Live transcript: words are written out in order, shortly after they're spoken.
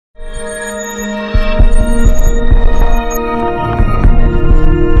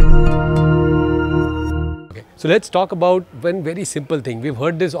So let's talk about one very simple thing. We've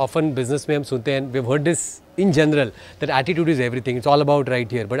heard this often, business में हम सुनते हैं, we've heard this in general, that attitude is everything. It's all about right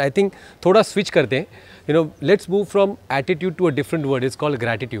here. But I think थोड़ा switch करते हैं. Let's move from attitude to a different word. It's called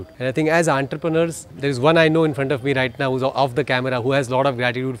gratitude. And I think as entrepreneurs, there is one I know in front of me right now who's off the camera who has a lot of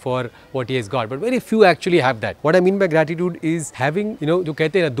gratitude for what he has got. But very few actually have that. What I mean by gratitude is having, जो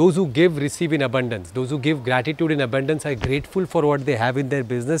कहते हैं ना, those who give receive in abundance. Those who give gratitude in abundance are grateful for what they have in their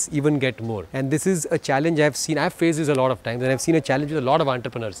business, even get more. And this is a challenge I've seen. I've faced this a lot of times, and I've seen a challenge with a lot of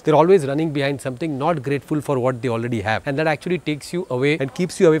entrepreneurs. They're always running behind something, not grateful for what they already have. And that actually takes you away and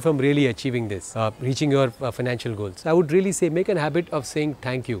keeps you away from really achieving this, reaching your financial goals. I would really say make a habit of saying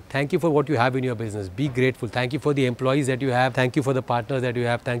thank you. Thank you for what you have in your business. Be grateful. Thank you for the employees that you have. Thank you for the partners that you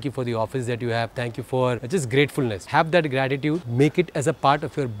have. Thank you for the office that you have. Thank you for just gratefulness. Have that gratitude. Make it as a part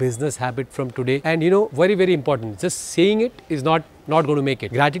of your business habit from today. And very, very important. Just saying it is not going to make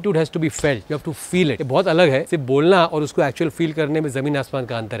it. Gratitude has to be felt. You have to feel it. ये बहुत अलग है सिर्फ बोलना और उसको actual feel करने में ज़मीन आसमान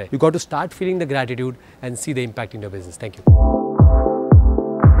का अंतर है. You got to start feeling the gratitude and see the impact in your business. Thank you.